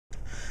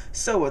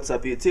So what's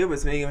up YouTube,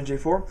 it's me,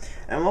 J4,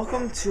 and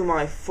welcome to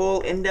my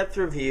full in-depth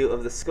review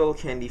of the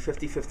skullcandy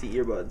 50/50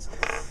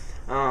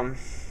 earbuds.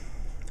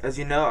 As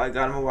you know, I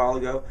got them a while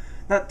ago,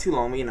 not too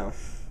long, but you know.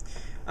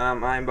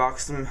 I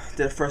unboxed them,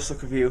 did a first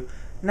look review.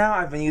 Now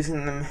I've been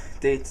using them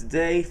day to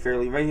day,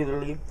 fairly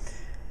regularly.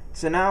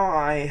 So now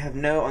I have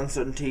no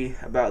uncertainty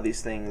about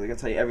these things. I can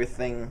tell you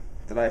everything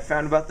that I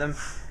found about them,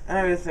 and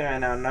everything I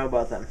now know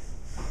about them.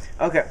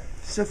 Okay,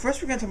 so first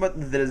we're going to talk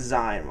about the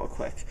design real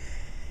quick.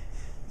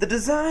 The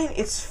design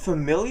is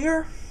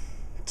familiar,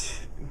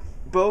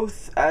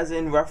 both as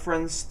in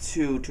reference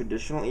to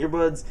traditional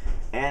earbuds,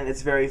 and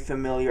it's very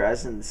familiar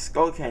as in the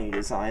skullcandy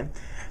design,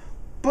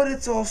 but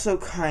it's also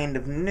kind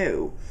of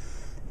new.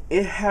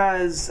 It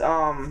has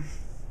the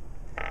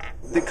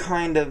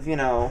kind of, you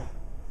know,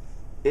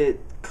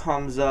 it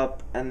comes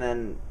up and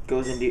then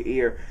goes into your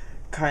ear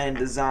kind of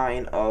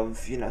design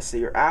of, you know, say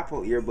your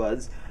Apple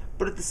earbuds,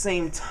 but at the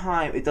same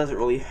time it doesn't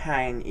really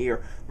hang in your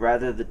ear,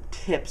 rather the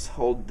tips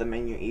hold them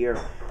in your ear,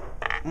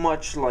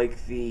 much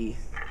like the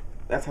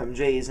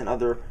FMJs and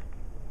other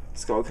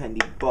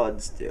skullcandy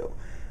buds do.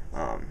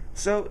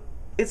 So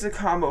it's a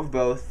combo of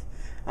both.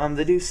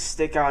 They do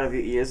stick out of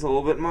your ears a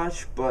little bit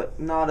much, but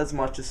not as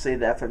much as say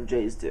the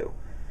FMJs do.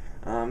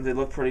 They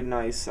look pretty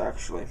nice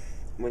actually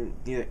when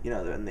you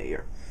know they're in the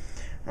ear.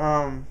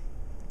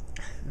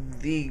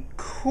 The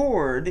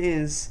cord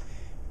is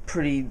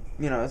pretty,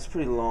 you know, it's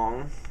pretty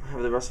long. I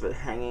have the rest of it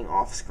hanging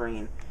off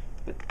screen,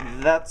 but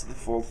that's the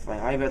full thing.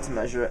 I've had to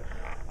measure it.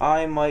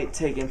 I might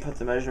take and put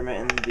the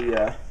measurement in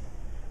the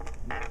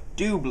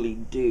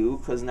doobly-doo,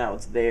 because now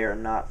it's there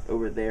and not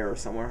over there or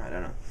somewhere. I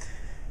don't know.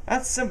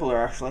 That's simpler,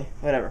 actually.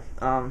 Whatever.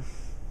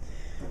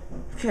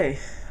 Okay.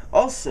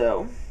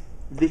 Also,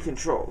 the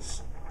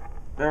controls.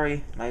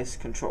 Very nice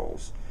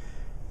controls.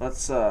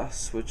 Let's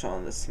switch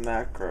on this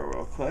macro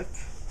real quick.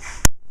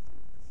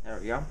 There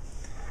we go.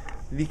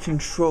 The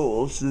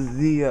controls,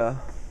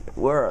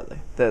 where are they?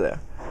 They're there.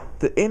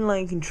 The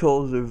inline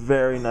controls are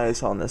very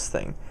nice on this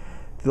thing.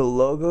 The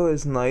logo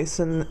is nice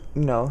and,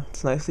 you know,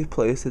 it's nicely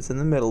placed. It's in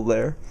the middle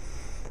there.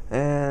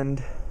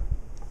 And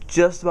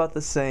just about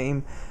the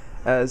same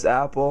as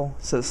Apple.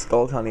 It says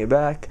skullcandy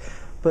back.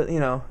 But,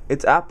 you know,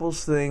 it's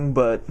Apple's thing,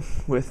 but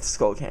with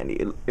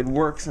skullcandy. It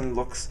works and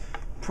looks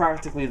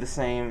practically the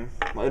same.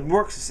 Well, it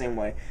works the same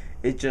way.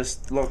 It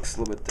just looks a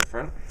little bit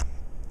different.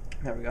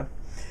 There we go.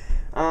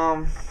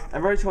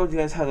 I've already told you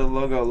guys how the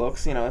logo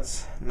looks. You know,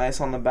 it's nice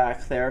on the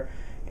back there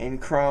in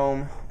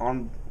chrome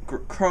on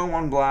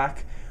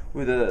black,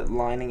 with a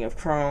lining of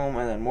chrome,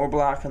 and then more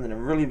black, and then a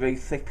really big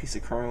thick piece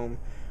of chrome,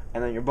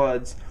 and then your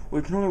buds,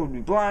 which normally would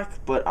be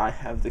black, but I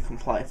have the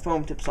Comply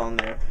foam tips on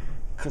there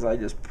because I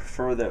just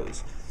prefer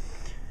those.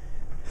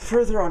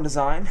 Further on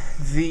design,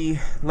 the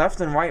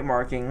left and right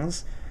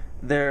markings,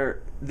 they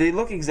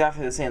look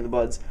exactly the same as the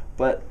buds,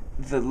 but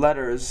the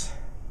letters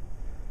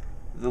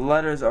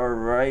are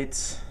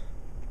right.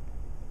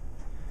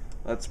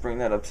 Let's bring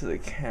that up to the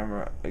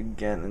camera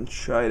again and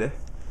try to.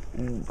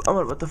 I'm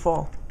about to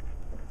fall.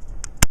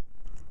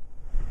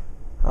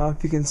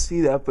 If you can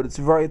see that, but it's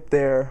right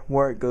there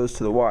where it goes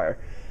to the wire.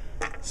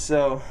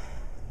 So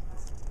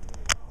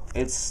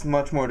it's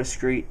much more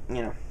discreet,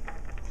 you know.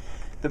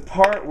 The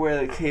part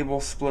where the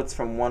cable splits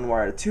from one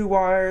wire to two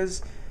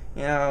wires,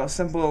 you know,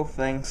 simple little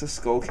things, the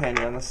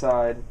skullcandy on the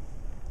side.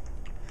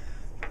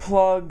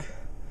 Plug,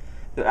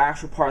 the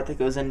actual part that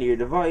goes into your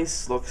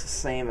device, looks the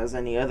same as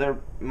any other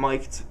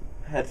mic'd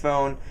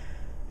headphone.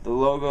 The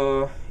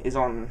logo is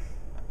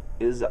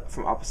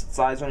from opposite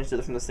sides on each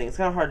other from this thing. It's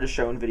kind of hard to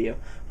show in video,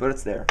 but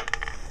it's there.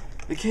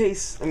 The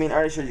case, I mean, I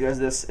already showed you guys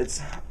this.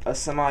 It's a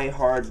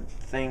semi-hard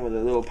thing with a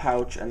little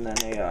pouch and then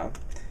a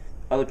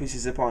other piece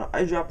of zip on.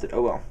 I dropped it.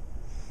 Oh well.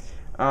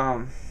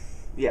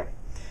 Yeah.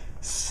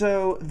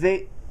 So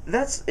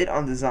that's it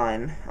on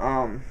design.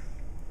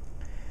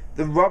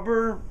 The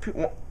rubber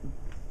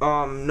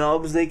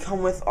nubs they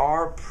come with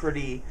are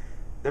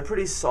they're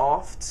pretty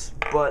soft,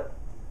 but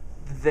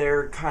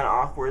they're kind of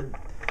awkward.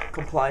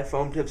 Comply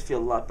foam tips feel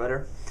a lot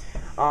better.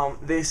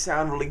 They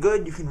sound really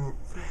good.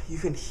 You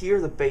can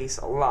hear the bass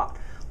a lot.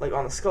 Like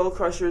on the Skull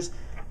Crushers,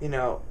 you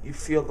know, you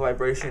feel the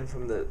vibration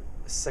from the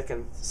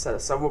second set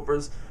of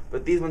subwoofers,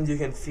 but these ones you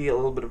can feel a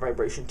little bit of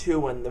vibration too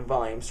when the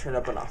volume's turned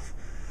up enough.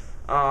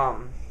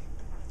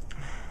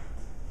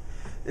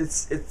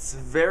 It's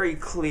very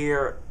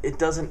clear. It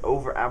doesn't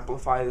over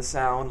amplify the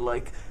sound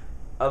like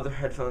other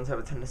headphones have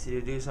a tendency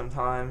to do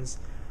sometimes.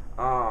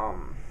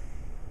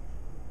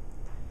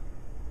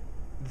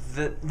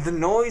 The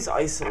noise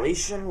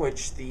isolation,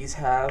 which these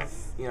have,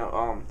 you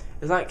know,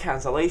 it's not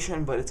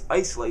cancellation, but it's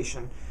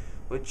isolation,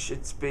 which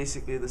it's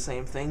basically the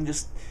same thing,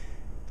 just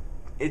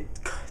it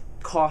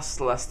costs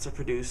less to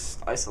produce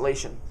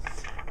isolation.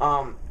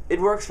 It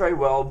works very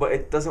well, but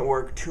it doesn't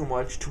work too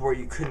much to where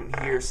you couldn't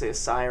hear, say, a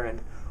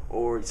siren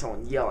or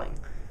someone yelling.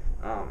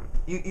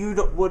 You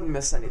wouldn't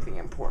miss anything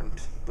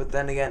important. But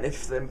then again,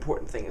 if the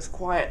important thing is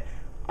quiet,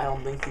 I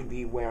don't think you'd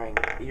be wearing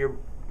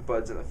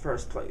earbuds in the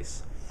first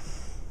place.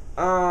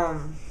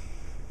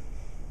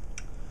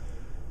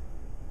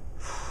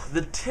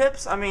 The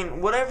tips, I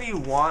mean, whatever you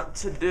want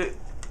to do,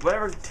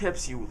 whatever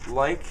tips you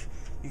like,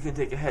 you can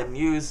take ahead and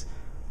use.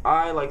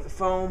 I like the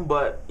foam,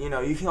 but you know,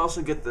 you can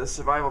also get the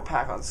survival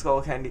pack on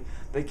Skullcandy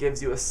that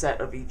gives you a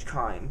set of each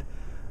kind.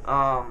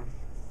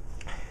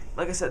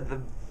 Like I said,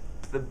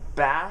 the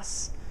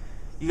bass,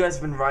 you guys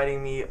have been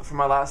writing me for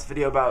my last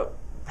video about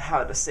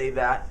how to say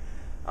that,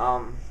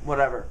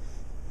 whatever.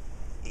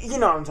 You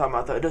know what I'm talking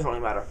about though, it doesn't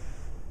really matter.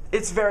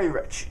 It's very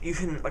rich. You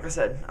can, like I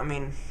said, I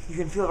mean, you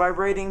can feel it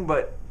vibrating,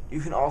 but you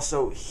can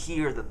also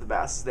hear that the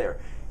bass is there.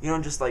 You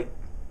don't just like,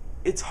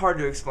 it's hard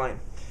to explain.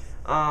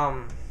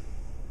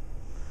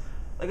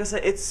 Like I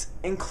said, it's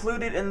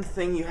included in the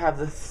thing. You have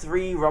the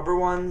 3 rubber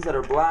ones that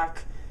are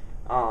black,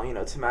 you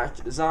know, to match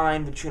the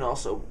design, but you can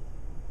also,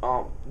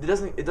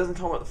 it doesn't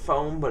come with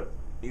foam, but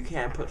you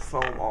can put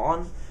foam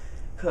on,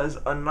 because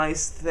a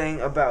nice thing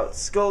about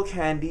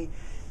Skullcandy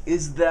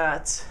is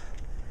that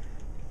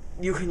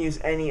you can use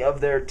any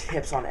of their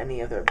tips on any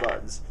of their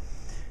buds.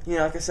 You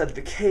know, like I said,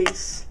 the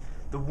case,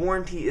 the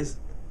warranty is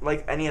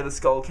like any of the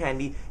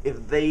Skullcandy.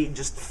 If they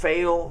just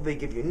fail, they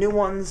give you new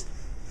ones.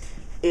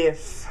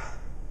 If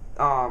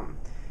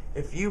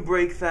you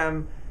break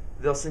them,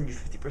 they'll send you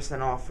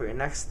 50% off for your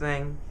next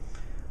thing.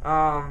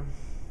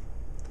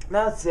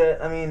 That's it.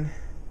 I mean,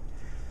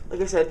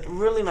 like I said,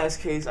 really nice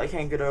case. I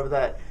can't get over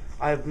that.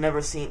 I've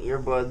never seen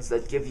earbuds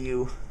that give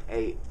you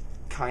a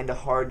kind of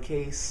hard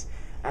case,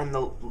 and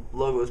the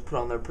logo is put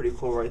on there pretty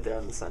cool right there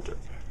in the center.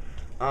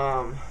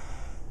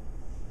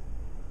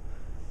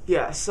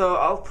 Yeah, so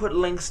I'll put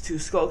links to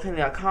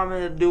skullcandy.com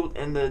in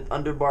the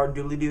underbar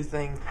doobly-doo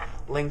thing,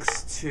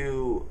 links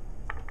to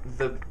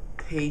the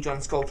page on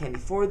Skullcandy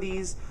for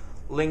these,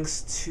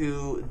 links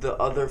to the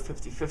other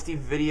 50/50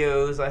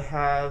 videos I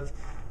have,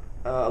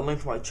 a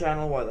link to my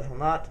channel, why the hell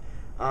not,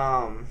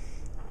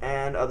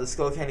 and other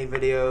Skullcandy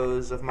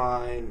videos of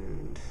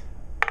mine,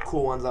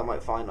 cool ones I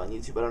might find on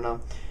YouTube, I don't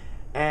know,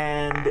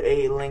 and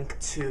a link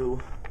to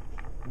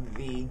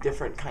the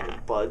different kind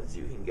of buds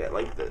you can get,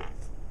 like the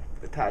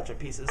attachment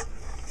pieces.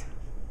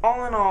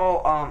 All in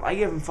all, I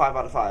give them 5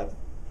 out of 5.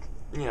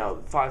 You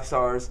know, 5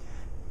 stars,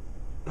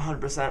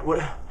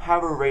 100%,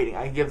 however rating,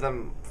 I give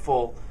them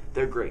full.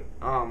 They're great.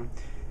 I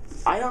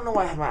don't know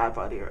why I have my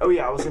iPod here. Oh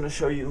yeah, I was going to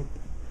show you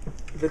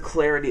the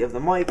clarity of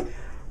the mic,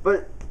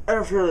 but I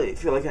don't really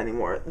feel like it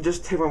anymore.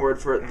 Just take my word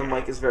for it, the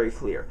mic is very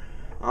clear.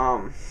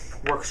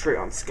 Works great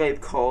on Skype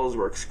calls,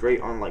 works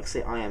great on, like,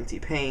 say,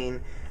 IMT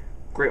Pain,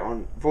 great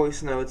on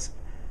voice notes.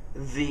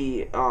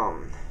 The,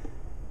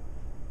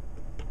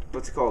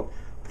 what's it called?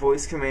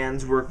 Voice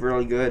commands work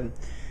really good.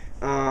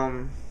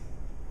 And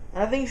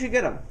I think you should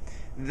get them.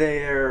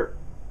 They're,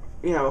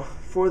 you know,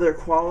 for their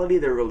quality,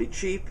 they're really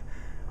cheap.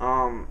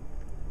 In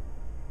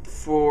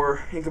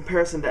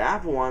comparison to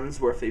Apple ones,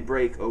 where if they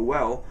break, oh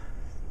well,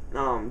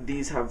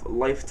 these have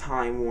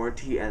lifetime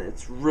warranty, and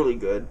it's really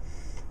good.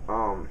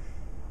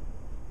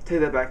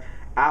 Take that back.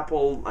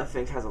 Apple, I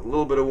think, has a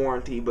little bit of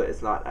warranty, but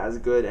it's not as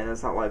good, and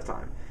it's not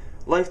lifetime.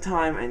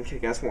 Lifetime and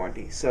kick-ass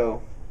warranty.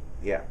 So,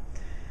 yeah.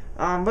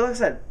 But like I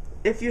said,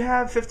 if you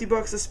have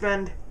 $50 to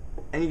spend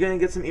and you're gonna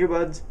get some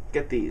earbuds,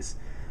 get these.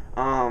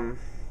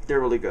 They're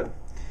really good.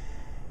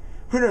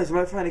 Who knows? You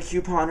might find a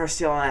coupon or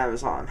sale on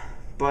Amazon.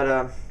 But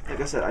like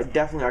I said, I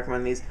definitely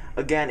recommend these.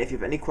 Again, if you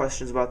have any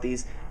questions about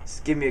these,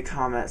 just give me a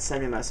comment,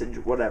 send me a message,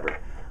 whatever.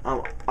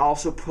 I'll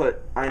also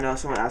put, I know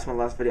someone asked in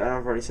my last video, I don't know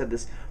if I've already said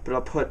this, but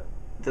I'll put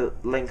the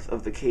length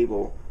of the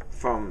cable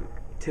from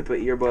tip of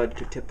earbud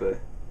to tip of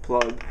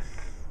plug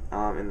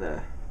in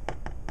the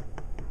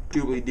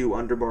doobly-doo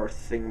underbar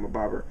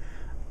thingamabobber.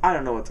 I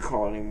don't know what to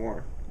call it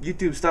anymore.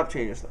 YouTube, stop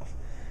changing stuff.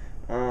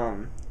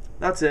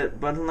 That's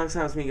it. But until next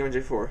time, it's me, Gamer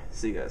J4.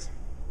 See you guys.